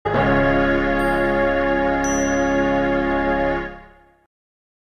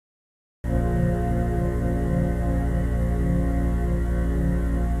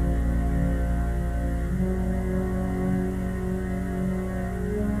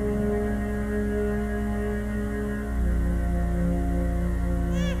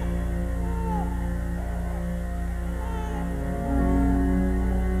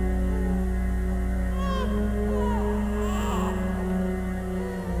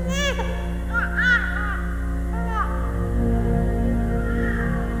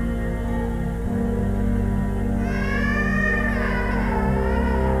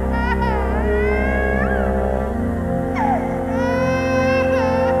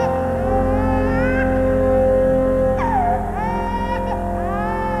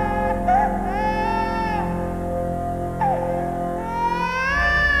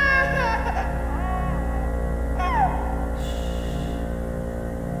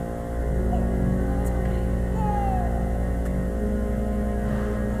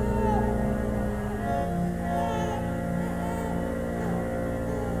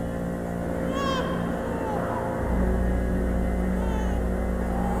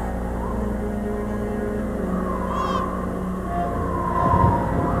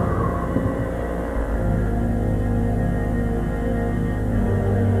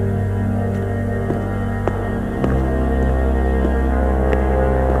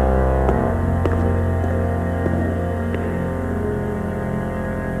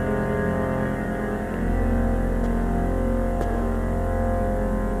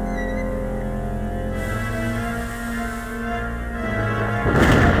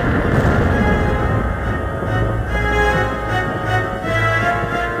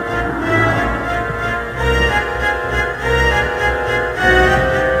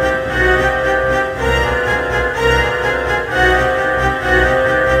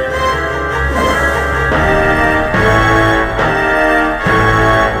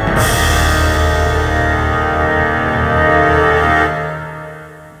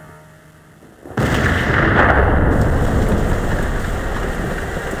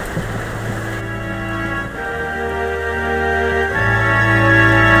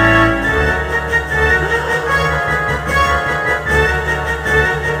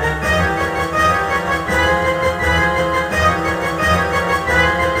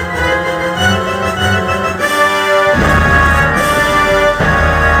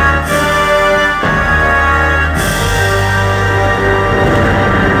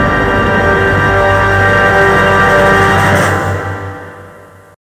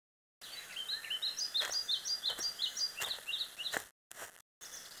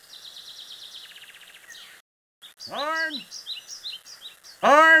Torin!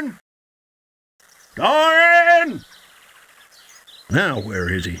 Torin! Torin! Now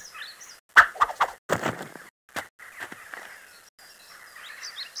where is he?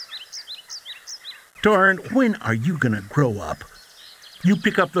 Torin, when are you gonna grow up? You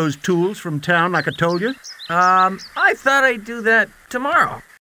pick up those tools from town like I told you? I thought I'd do that tomorrow.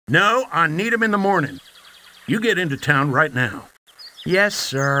 No, I need 'em in the morning. You get into town right now. Yes,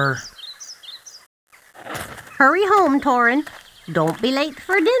 sir. Hurry home, Torin. Don't be late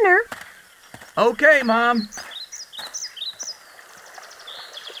for dinner. Okay, Mom.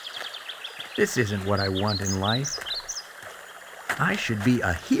 This isn't what I want in life. I should be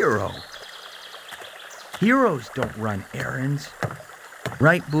a hero. Heroes don't run errands.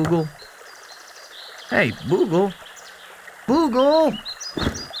 Right, Boogle? Hey, Boogle. Boogle!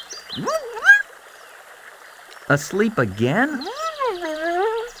 Asleep again?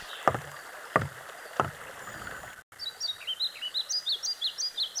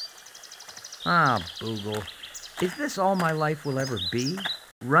 Ah, Boogle. Is this all my life will ever be?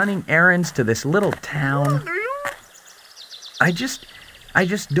 Running errands to this little town? I just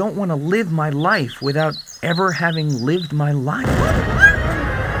don't want to live my life without ever having lived my life.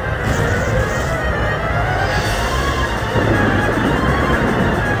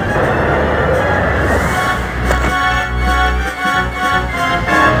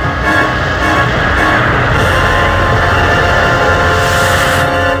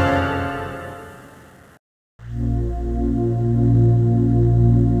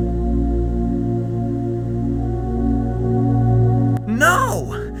 No!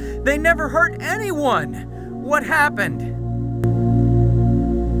 They never hurt anyone! What happened?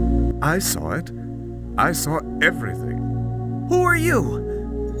 I saw it. I saw everything. Who are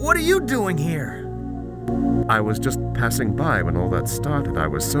you? What are you doing here? I was just passing by when all that started. I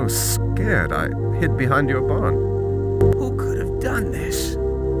was so scared I hid behind your barn. Who could have done this?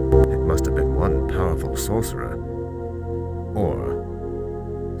 It must have been one powerful sorcerer.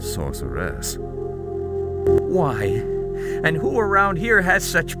 Or sorceress. Why? And who around here has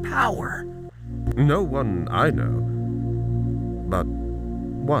such power? No one I know. But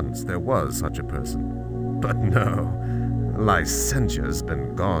once there was such a person. But no, Licentia's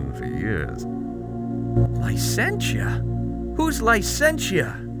been gone for years. Licentia? Who's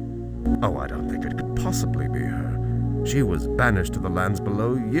Licentia? Oh, I don't think it could possibly be her. She was banished to the lands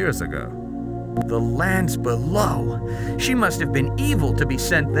below years ago. The lands below? She must have been evil to be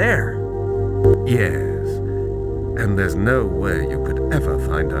sent there. Yes. And there's no way you could ever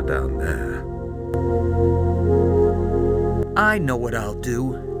find her down there. I know what I'll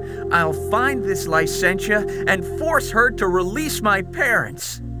do. I'll find this Licentia and force her to release my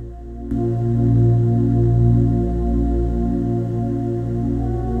parents.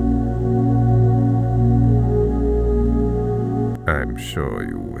 I'm sure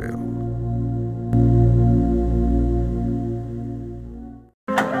you will.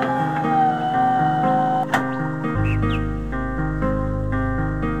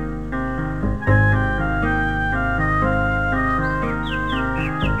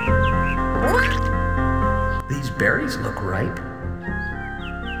 These berries look ripe.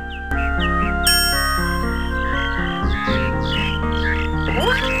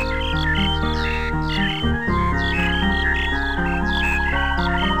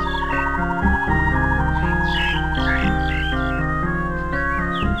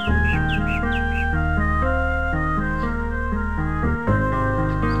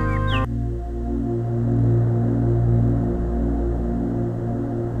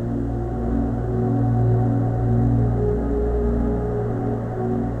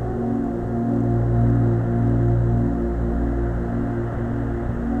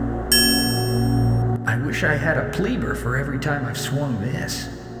 I wish I had a pleaver for every time I've swung this.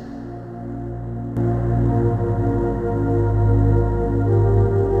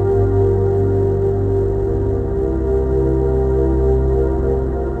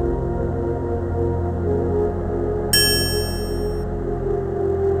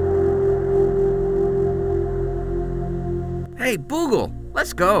 Hey, Boogle,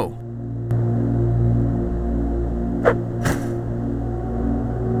 let's go.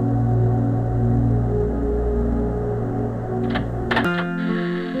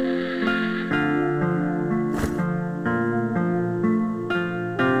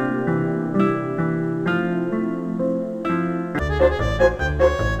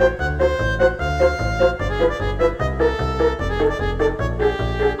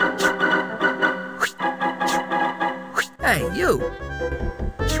 Hey, you!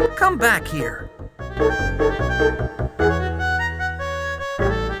 Come back here.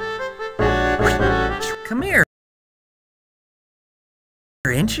 Come here.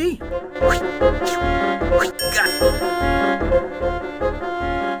 she?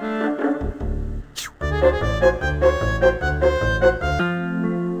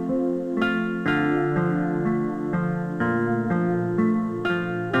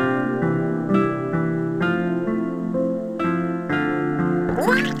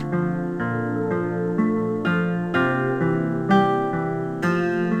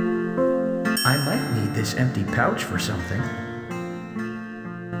 I might need this empty pouch for something.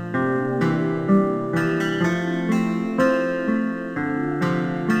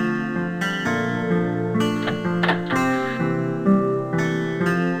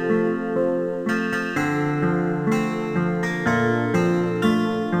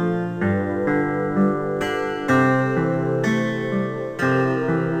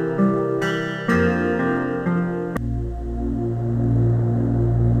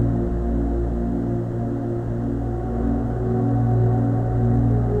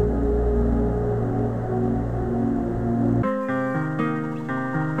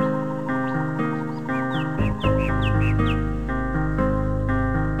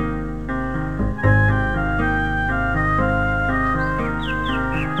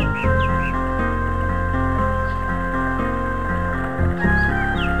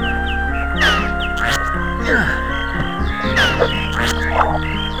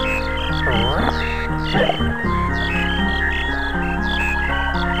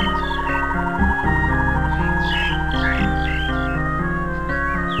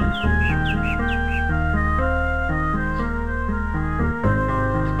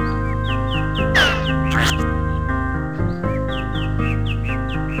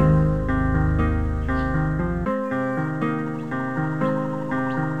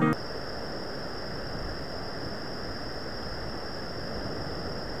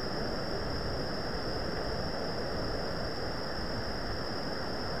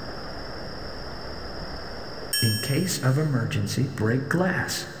 In case of emergency, break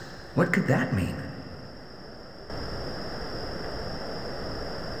glass. What could that mean?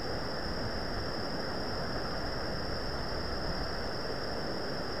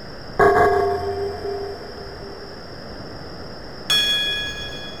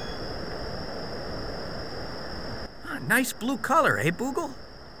 Nice blue color, eh, Boogle?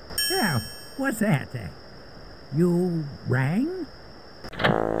 Yeah, what's that? You rang?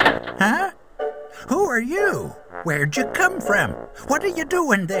 Huh? Who are you? Where'd you come from? What are you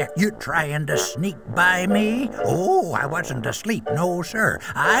doing there? You trying to sneak by me? Oh, I wasn't asleep, no sir.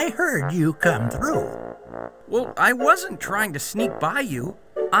 I heard you come through. Well, I wasn't trying to sneak by you.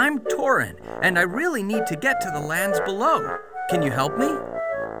 I'm Torin, and I really need to get to the lands below. Can you help me?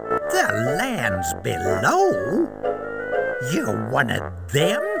 The lands below? You're one of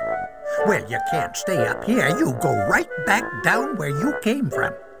them? Well, you can't stay up here. You go right back down where you came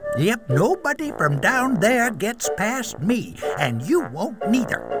from. Yep, nobody from down there gets past me, and you won't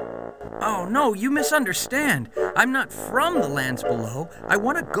neither. Oh, no, you misunderstand. I'm not from the lands below. I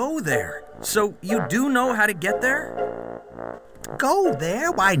want to go there. So you do know how to get there? Go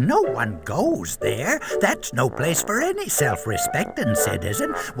there? Why, no one goes there. That's no place for any self-respecting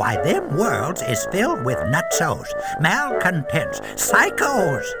citizen. Why, them worlds is filled with nutsos, malcontents,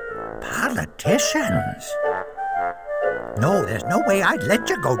 psychos, politicians. No, there's no way I'd let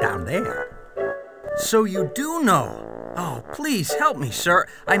you go down there. So you do know? Oh, please help me, sir.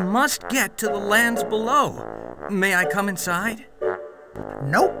 I must get to the lands below. May I come inside?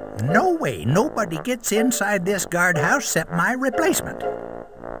 Nope, no way. Nobody gets inside this guardhouse except my replacement.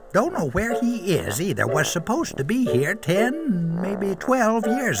 Don't know where he is either. Was supposed to be here 10, maybe 12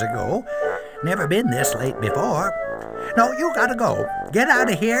 years ago. Never been this late before. No, you gotta go. Get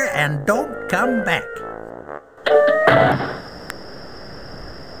out of here and don't come back.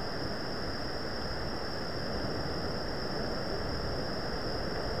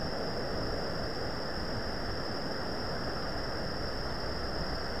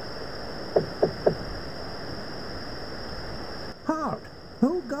 Halt!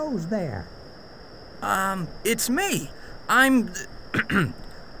 Who goes there? It's me. I'm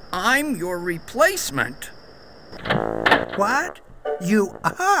your replacement. What? You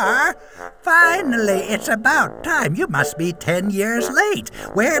are? Finally, it's about time. You must be 10 years late.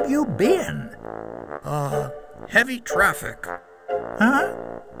 Where have you been? Heavy traffic. Huh?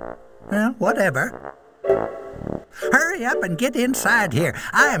 Well, whatever. Hurry up and get inside here.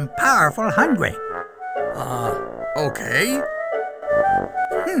 I'm powerful hungry. Okay.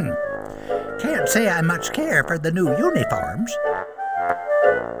 Can't say I much care for the new uniforms.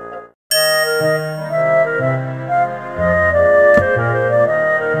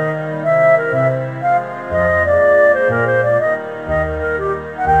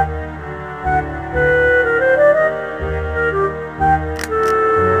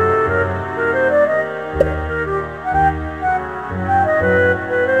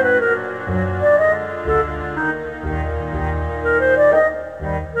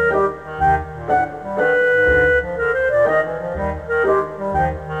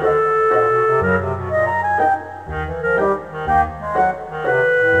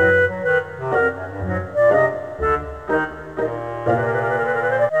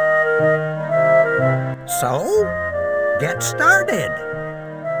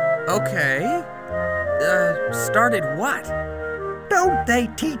 Okay. Started what? Don't they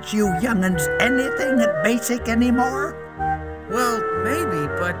teach you young'uns anything at basic anymore? Well, maybe,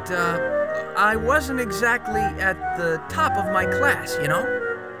 but, I wasn't exactly at the top of my class, you know?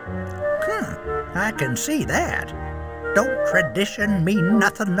 I can see that. Don't tradition mean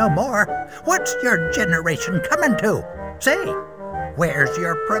nothing no more? What's your generation coming to? Say, where's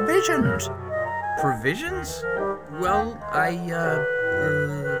your provisions? Provisions? Well,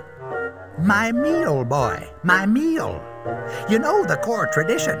 My meal, boy, my meal. You know the core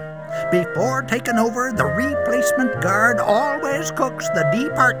tradition. Before taking over, the replacement guard always cooks the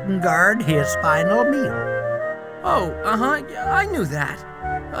departing guard his final meal. Oh, yeah, I knew that.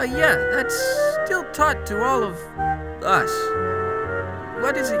 Yeah, that's still taught to all of us.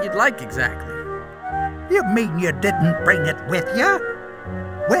 What is it you'd like exactly? You mean you didn't bring it with you?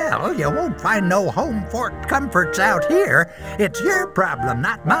 Well, you won't find no home fort comforts out here. It's your problem,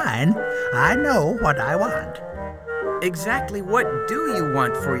 not mine. I know what I want. Exactly what do you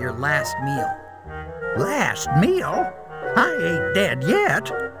want for your last meal? Last meal? I ain't dead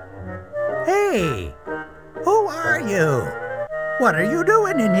yet. Hey, who are you? What are you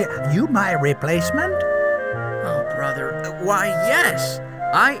doing in here? You my replacement? Oh, brother, why, yes.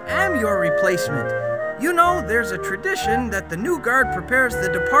 I am your replacement. You know, there's a tradition that the new guard prepares the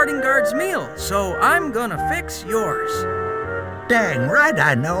departing guard's meal, so I'm gonna fix yours. Dang right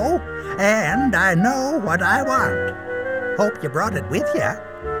I know, and I know what I want. Hope you brought it with you.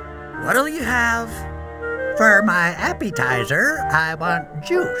 What'll you have? For my appetizer, I want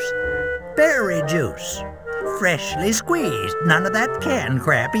juice. Berry juice. Freshly squeezed, none of that canned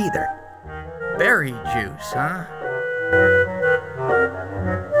crap either. Berry juice, huh?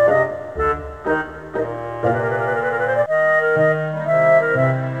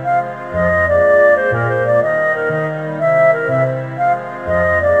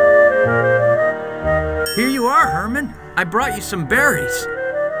 Here you are, Herman. I brought you some berries.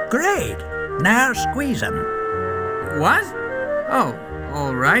 Great. Now squeeze them. What? Oh,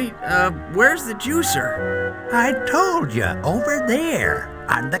 all right. Where's the juicer? I told you, over there,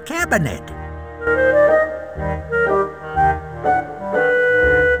 on the cabinet.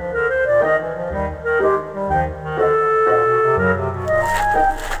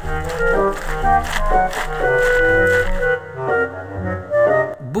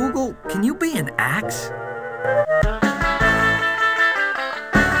 Boogle, can you be an axe?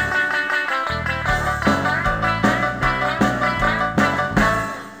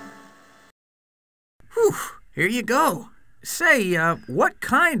 Whew, here you go. Say, what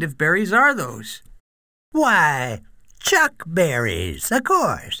kind of berries are those? Why, chuckberries, of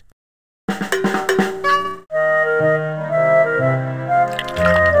course.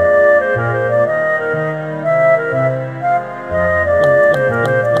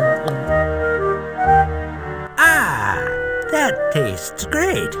 That tastes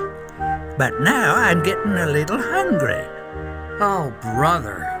great. But now I'm getting a little hungry. Oh,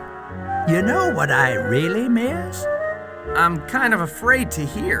 brother. You know what I really miss? I'm kind of afraid to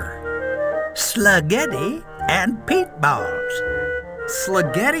hear. Sluggetti and peatballs.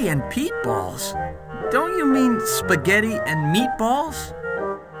 Sluggetti and peatballs? Don't you mean spaghetti and meatballs?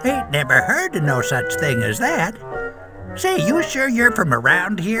 Ain't never heard of no such thing as that. Say, you sure you're from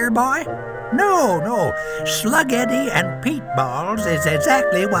around here, boy? No, Sluggetti and peatballs is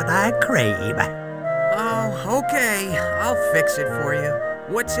exactly what I crave. Oh, okay. I'll fix it for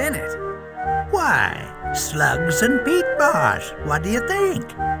you. What's in it? Why, slugs and peatballs. What do you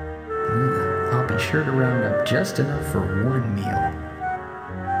think? I'll be sure to round up just enough for one meal.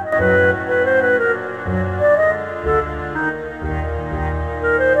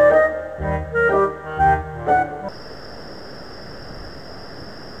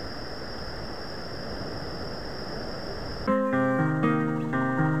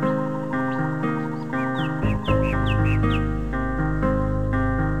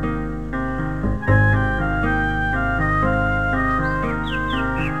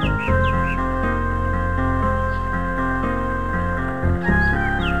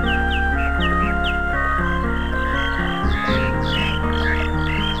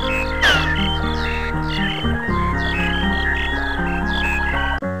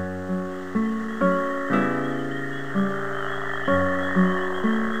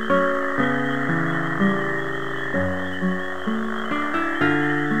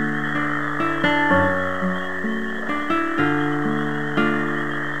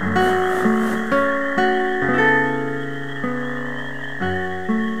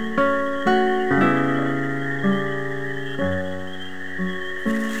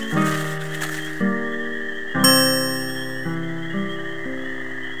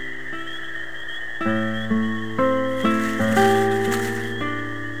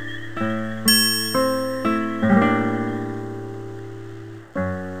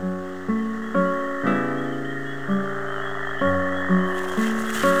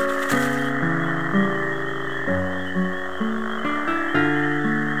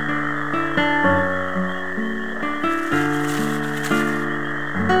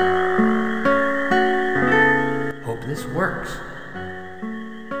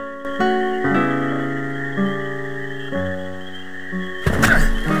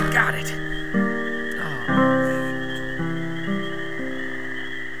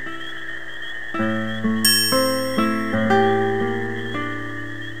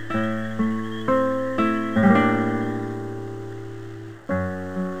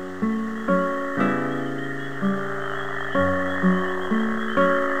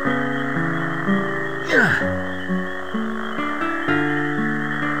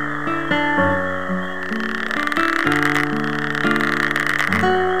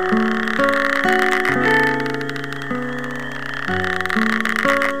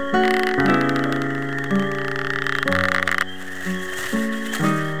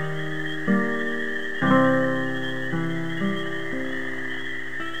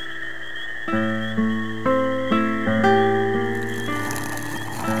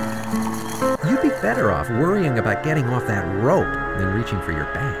 getting off that rope than reaching for your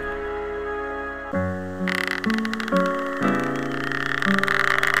bag.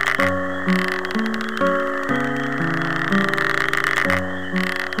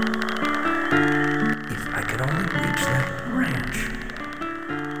 If I could only reach that branch.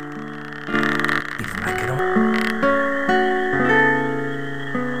 If I could only...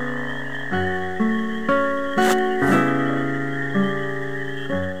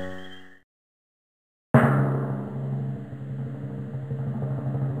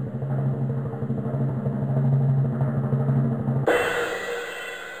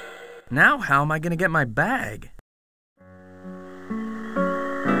 Now how am I gonna get my bag?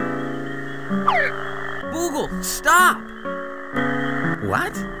 Boogle, stop!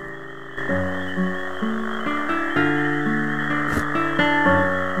 What?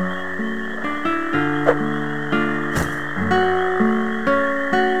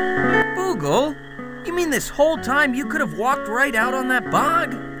 Boogle? You mean this whole time you could have walked right out on that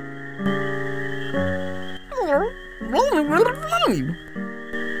bog?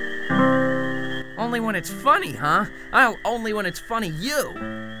 Only when it's funny, huh? Only when it's funny you.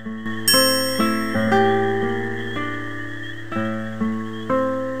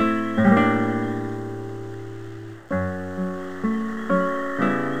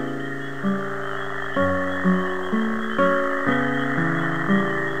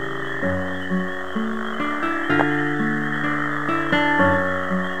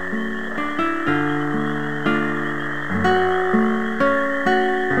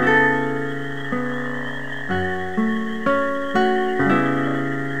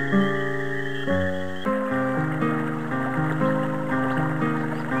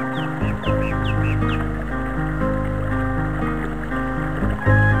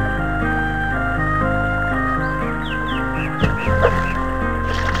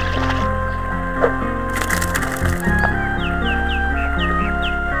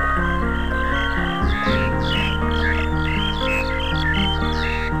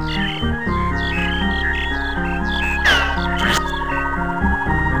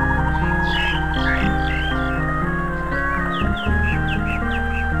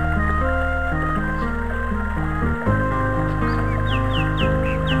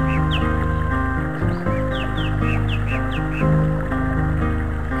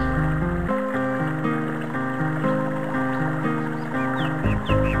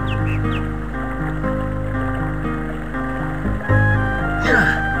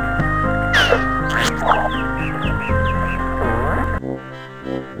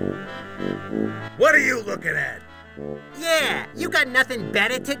 What are you looking at? Yeah, you got nothing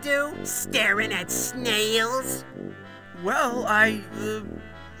better to do? Staring at snails? Well,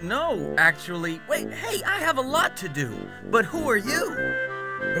 no, actually. Wait, hey, I have a lot to do. But who are you?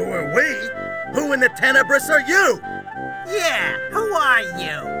 Who are we? Who in the Tenebris are you? Yeah, who are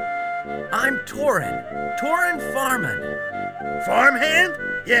you? I'm Torin. Torin Farman. Farmhand?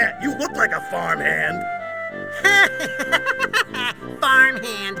 Yeah, you look like a farmhand.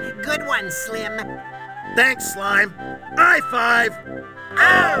 Farmhand. Good one, Slim. Thanks, Slime. High five.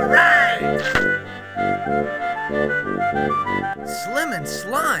 All right! Slim and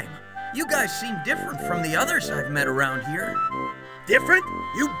Slime. You guys seem different from the others I've met around here. Different?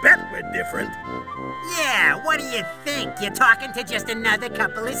 You bet we're different. Yeah, what do you think? You're talking to just another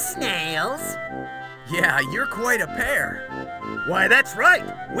couple of snails? Yeah, you're quite a pair. Why, that's right.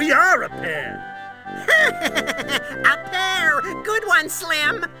 We are a pair. A pair! Good one,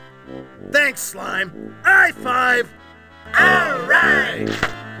 Slim! Thanks, Slime. High five. All right!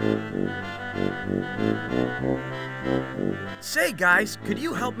 Say, guys, could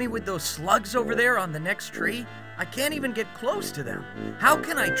you help me with those slugs over there on the next tree? I can't even get close to them. How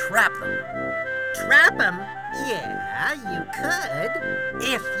can I trap them? Trap 'em? Yeah, you could.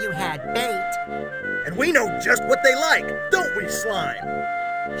 If you had bait. And we know just what they like, don't we, Slime?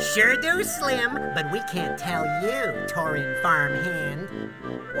 Sure do, Slim, but we can't tell you, Torin Farmhand.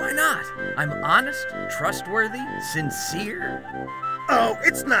 Why not? I'm honest, trustworthy, sincere. Oh,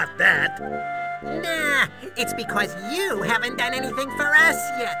 it's not that. Nah, it's because you haven't done anything for us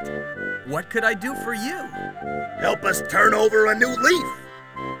yet. What could I do for you? Help us turn over a new leaf.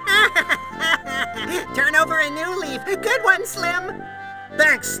 Turn over a new leaf. Good one, Slim.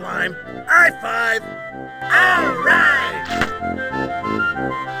 Thanks, Slime. High five. All right!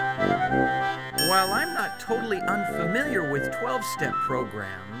 While I'm not totally unfamiliar with 12-step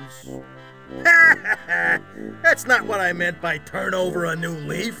programs... That's not what I meant by turn over a new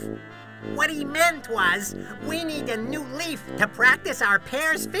leaf. What he meant was, we need a new leaf to practice our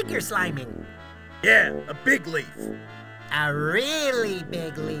pairs figure sliming. Yeah, a big leaf. A really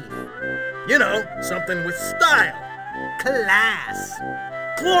big leaf. You know, something with style. Class.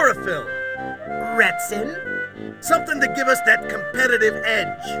 Chlorophyll. Retsin. Something to give us that competitive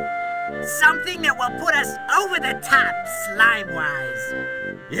edge. Something that will put us over the top, slime-wise.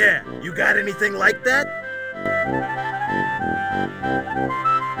 Yeah, you got anything like that?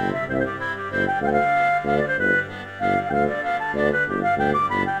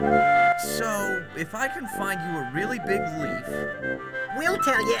 So, if I can find you a really big leaf... We'll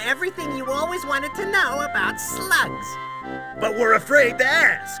tell you everything you always wanted to know about slugs. But we're afraid to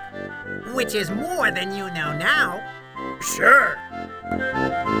ask. Which is more than you know now. Sure.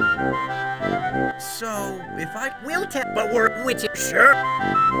 So, if I... We'll tell... But we're... Which is... Sure.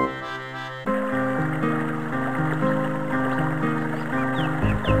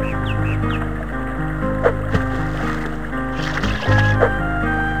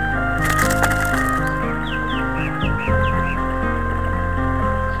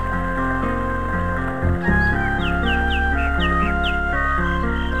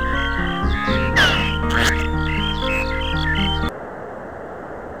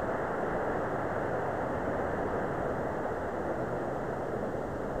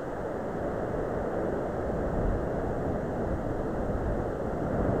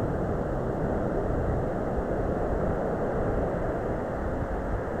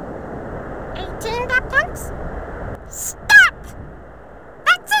 Stop!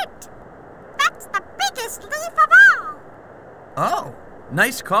 That's it! That's the biggest leaf of all! Oh,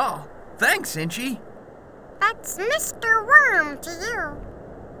 nice call. Thanks, Inchie. That's Mr. Worm to you.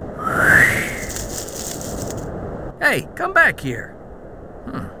 Hey, come back here.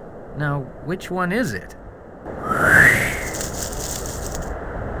 Now, which one is it?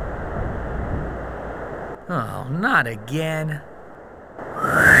 Oh, not again.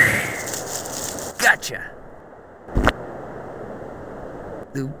 Gotcha.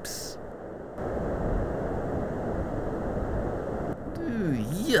 Oops. Ooh,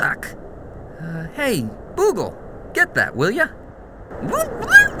 yuck. Hey, Boogle, get that, will ya?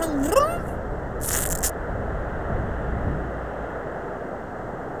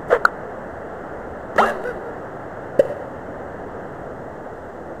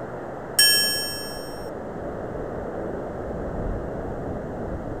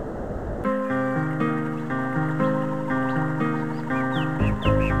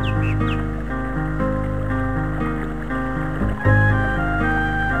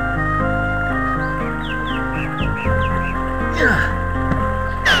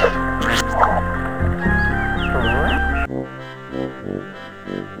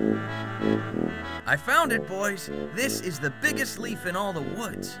 I found it, boys. This is the biggest leaf in all the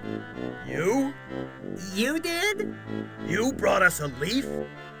woods. You? You did? You brought us a leaf?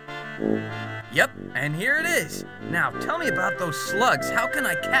 Yep, and here it is. Now, tell me about those slugs. How can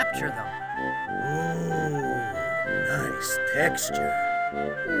I capture them? Ooh, nice texture.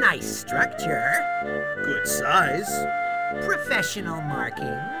 Nice structure. Good size. Professional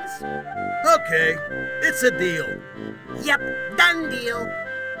markings. Okay, it's a deal. Yep, done deal.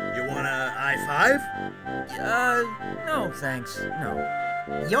 You want a high five? No, thanks. No.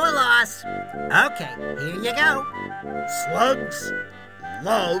 Your loss. Okay, here you go. Slugs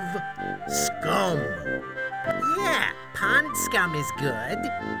love scum. Yeah, pond scum is good.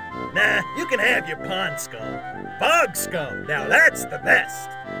 Nah, you can have your pond scum. Bog scum, now that's the best.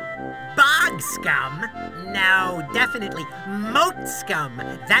 Bog scum? No, definitely moat scum.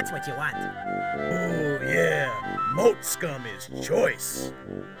 That's what you want. Oh, yeah. Moat scum is choice.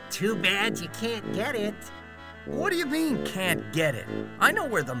 Too bad you can't get it. What do you mean, can't get it? I know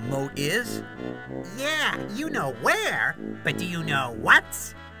where the moat is. Yeah, you know where, but do you know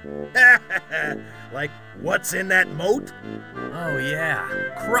what's? Like, what's in that moat? Oh, yeah.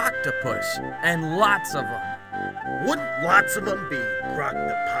 Croctopus. And lots of them. Wouldn't lots of them be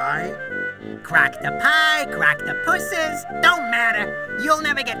croctopie? Croctopusses, don't matter. You'll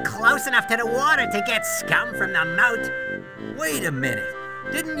never get close enough to the water to get scum from the moat. Wait a minute.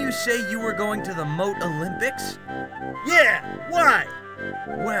 Didn't you say you were going to the Moat Olympics? Yeah, why?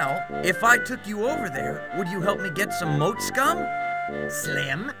 Well, if I took you over there, would you help me get some moat scum?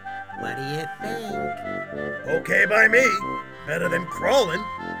 Slim, what do you think? Okay by me. Better than crawling.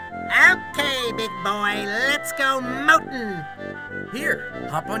 Okay, big boy, let's go moatin'. Here,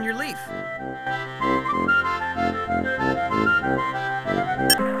 hop on your leaf.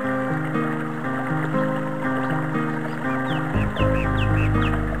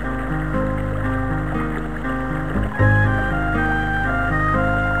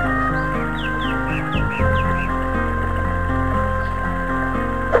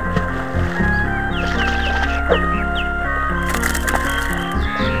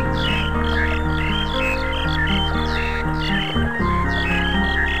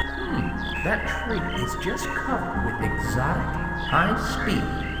 that tree is just covered with exotic, high-speed,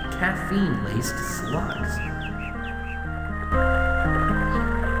 caffeine-laced slugs.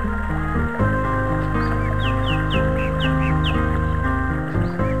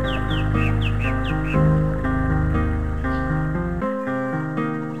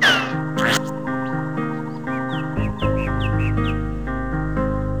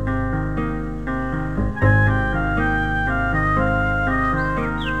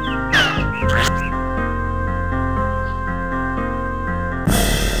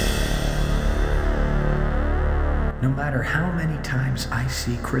 No matter how many times I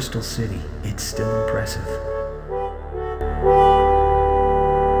see Crystal City, it's still impressive.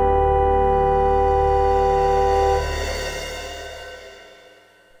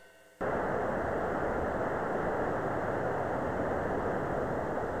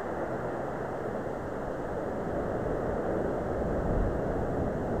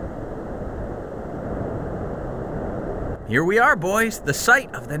 Here we are, boys, the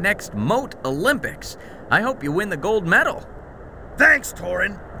site of the next Moat Olympics. I hope you win the gold medal. Thanks,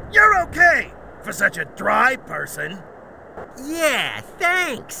 Torin. You're okay for such a dry person. Yeah,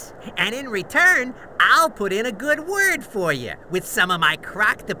 thanks. And in return, I'll put in a good word for you with some of my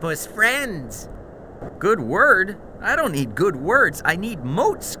croctopus friends. Good word? I don't need good words. I need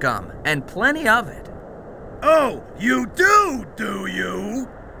moat scum, and plenty of it. Oh, you do you?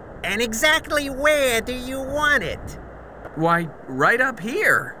 And exactly where do you want it? Why, right up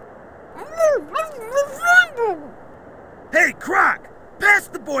here. Hey, Croc! Pass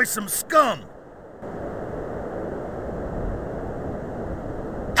the boy some scum!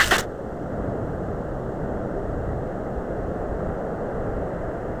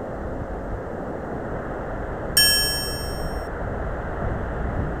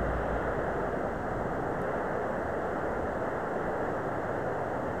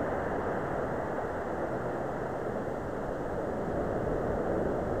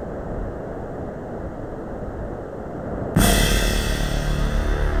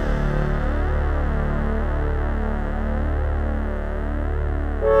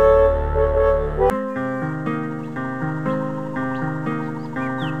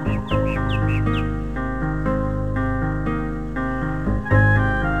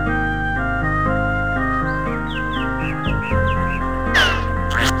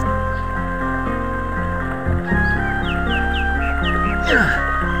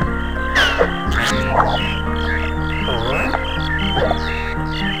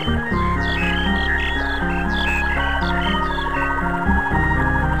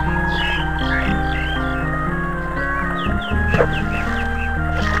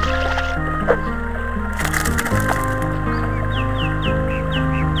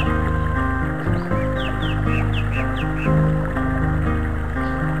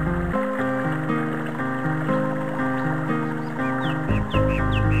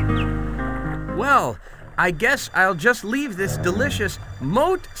 Well, I guess I'll just leave this delicious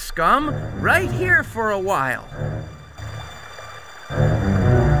moat scum right here for a while.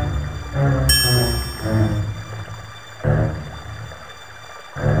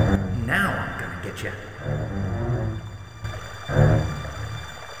 Now I'm gonna get you.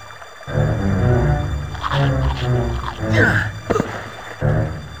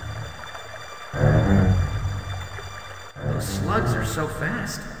 Those slugs are so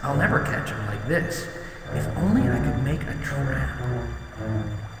fast, I'll never catch them like this. If only I could make a trap.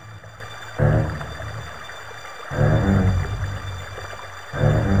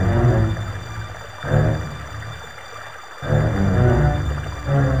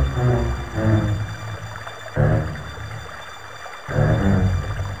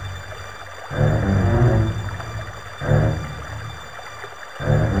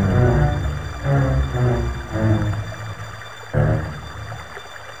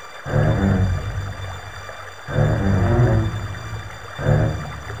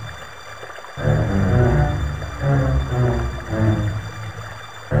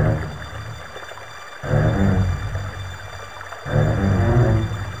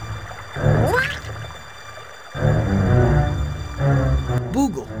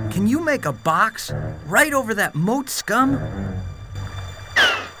 Can you make a box right over that moat scum?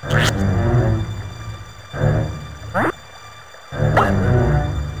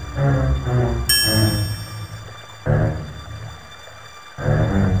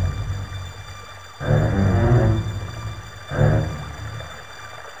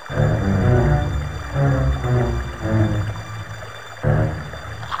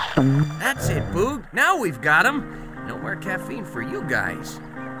 That's it, Boog. Now we've got him. No more caffeine for you guys.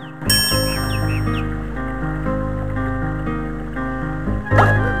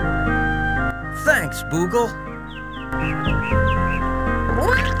 Thanks, Boogle.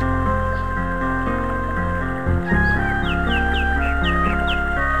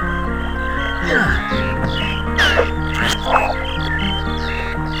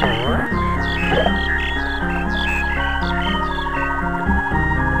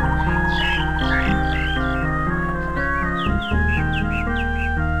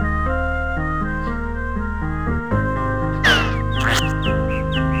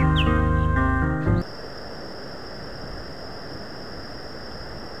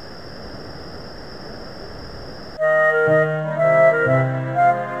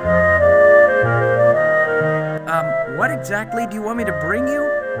 What exactly do you want me to bring you?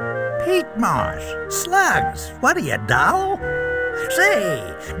 Peat moss, slugs, what are you, dull?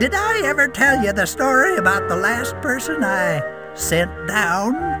 Say, did I ever tell you the story about the last person I sent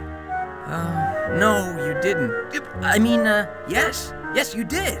down? No, you didn't. I mean, yes. Yes, you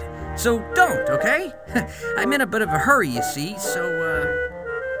did. So don't, okay? I'm in a bit of a hurry, you see, so,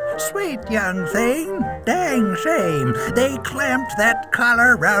 Sweet young thing, dang shame. They clamped that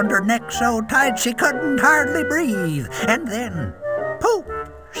collar round her neck so tight she couldn't hardly breathe. And then, poof,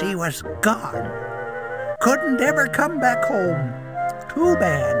 she was gone. Couldn't ever come back home. Too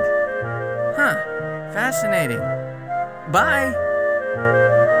bad. Huh. Fascinating. Bye.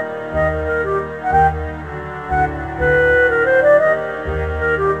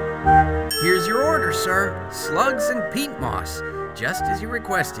 Here's your order, sir. Slugs and peat moss, just as you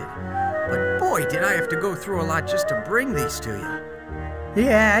requested. But boy, did I have to go through a lot just to bring these to you.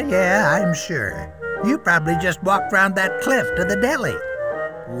 Yeah, I'm sure. You probably just walked round that cliff to the deli.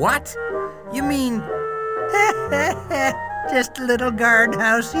 What? You mean... Just a little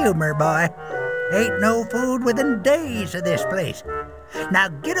guardhouse humor, boy. Ain't no food within days of this place. Now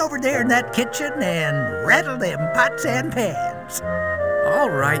get over there in that kitchen and rattle them pots and pans. All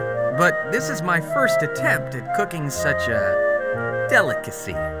right, but this is my first attempt at cooking such a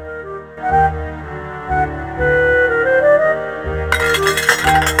delicacy.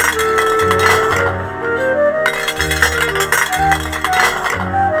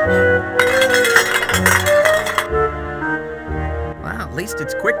 Well, at least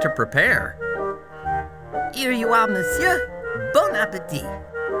it's quick to prepare. Here you are, monsieur. Bon appetit.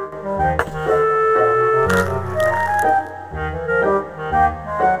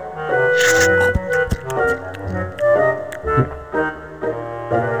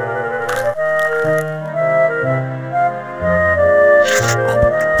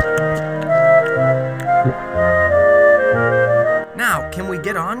 Now, can we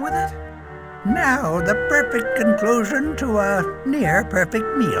get on with it? Now, the perfect conclusion to a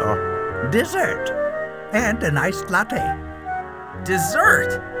near-perfect meal. Dessert. And a nice latte.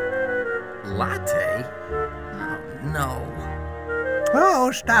 Dessert? Latte? Oh, no.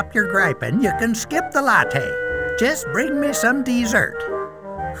 Oh, stop your griping. You can skip the latte. Just bring me some dessert.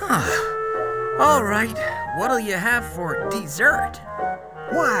 All right. What'll you have for dessert?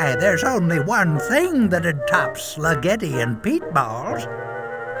 Why, there's only one thing that'd top spaghetti and peat balls.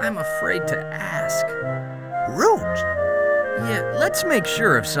 I'm afraid to ask. Root. Yeah, let's make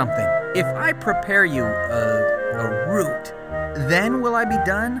sure of something. If I prepare you a root, then will I be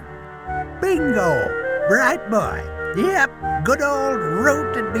done? Bingo. Bright boy. Yep, good old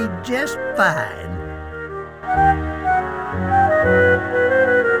root would be just fine.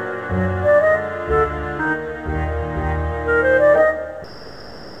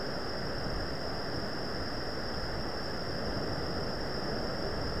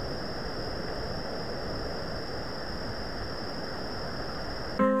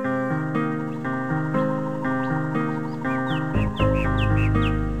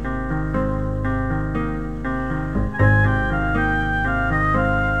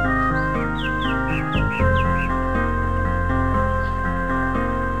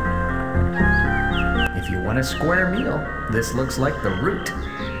 A square meal. This looks like the root.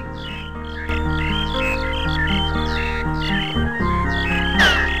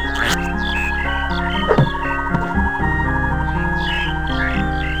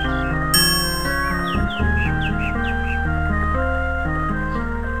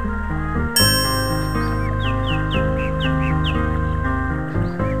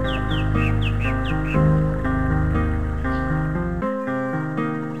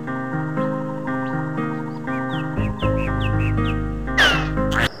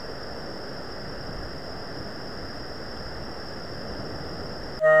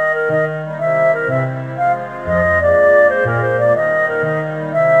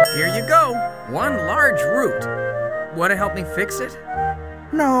 Want to help me fix it?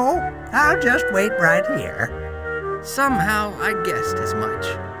 No, I'll just wait right here. Somehow I guessed as much.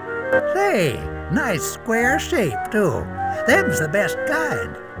 Say, Nice square shape, too. Them's the best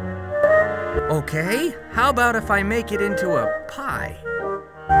kind. Okay, how about if I make it into a pie?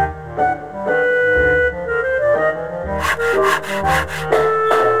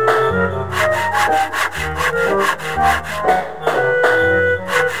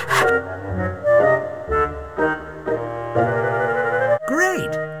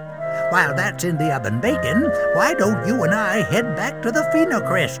 Great. While that's in the oven baking, why don't you and I head back to the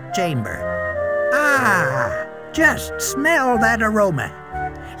phenocrest chamber? Ah, just smell that aroma.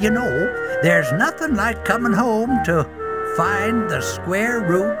 You know, there's nothing like coming home to find the square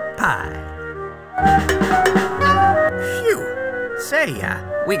root pie. Phew! Say,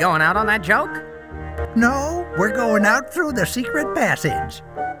 we going out on that joke? No, we're going out through the secret passage.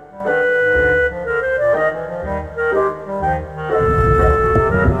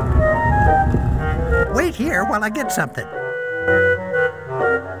 Wait here while I get something.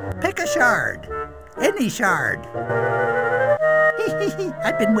 Pick a shard. Any shard.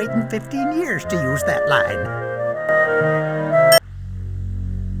 I've been waiting 15 years to use that line.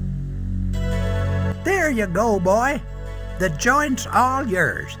 There you go, boy. The joint's all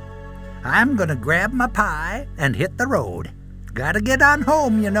yours. I'm gonna grab my pie and hit the road. Gotta get on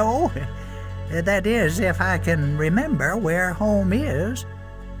home, you know. That is, if I can remember where home is.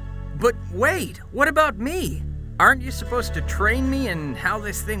 But wait, what about me? Aren't you supposed to train me in how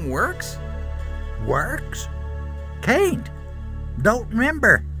this thing works? Works? Can't. Don't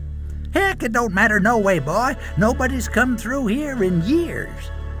remember. Heck, it don't matter no way, boy. Nobody's come through here in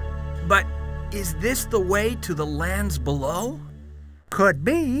years. But is this the way to the lands below? Could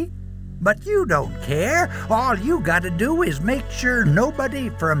be, but you don't care. All you gotta do is make sure nobody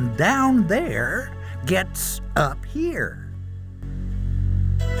from down there gets up here.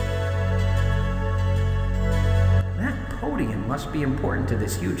 That podium must be important to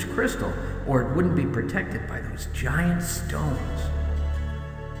this huge crystal, or it wouldn't be protected by those giant stones.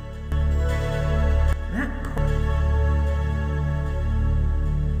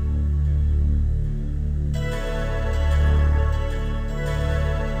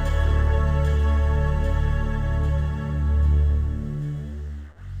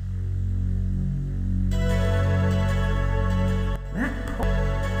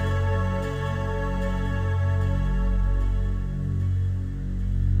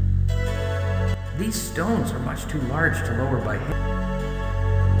 These stones are much too large to lower by hand.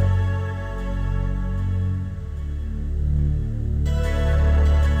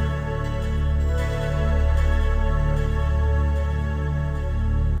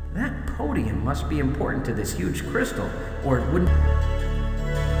 That podium must be important to this huge crystal, or it wouldn't...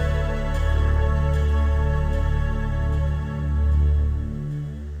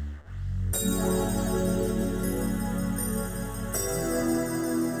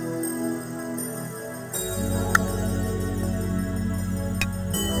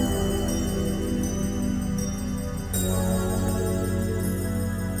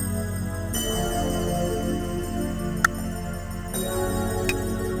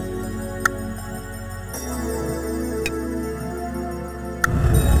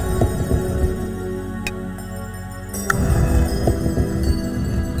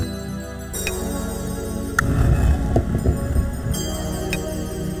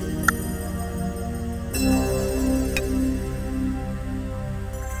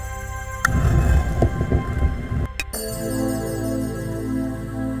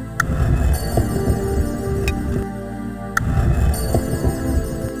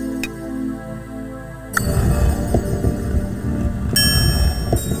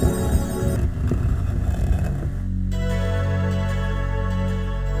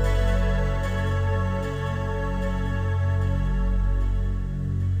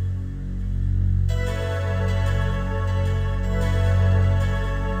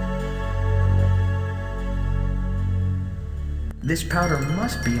 This powder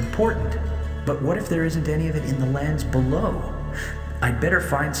must be important. But what if there isn't any of it in the lands below? I'd better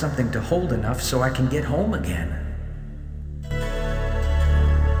find something to hold enough so I can get home again.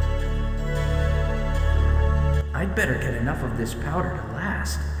 I'd better get enough of this powder to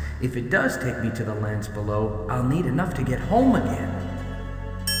last. If it does take me to the lands below, I'll need enough to get home again.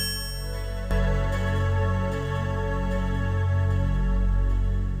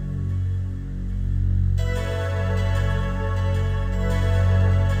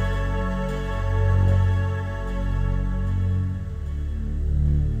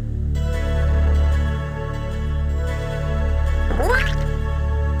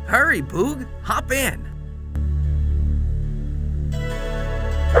 Hurry, Boog. Hop in.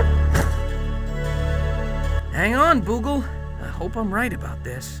 Hang on, Boogle. I hope I'm right about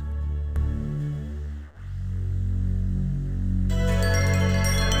this.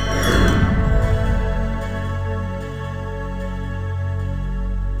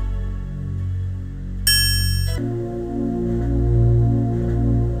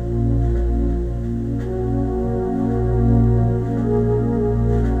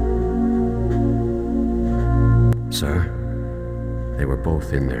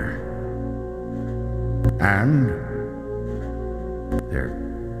 both in there. And they're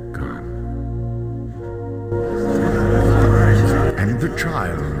gone. And the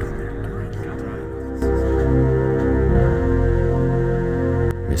child,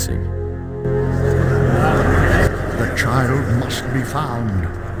 missing. The child must be found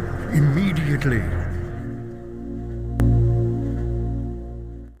immediately.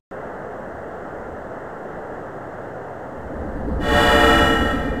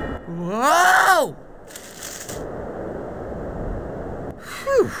 Whoa!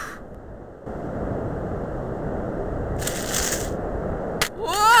 Phew.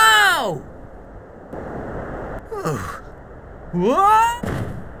 Whoa! Whoa! Whoa!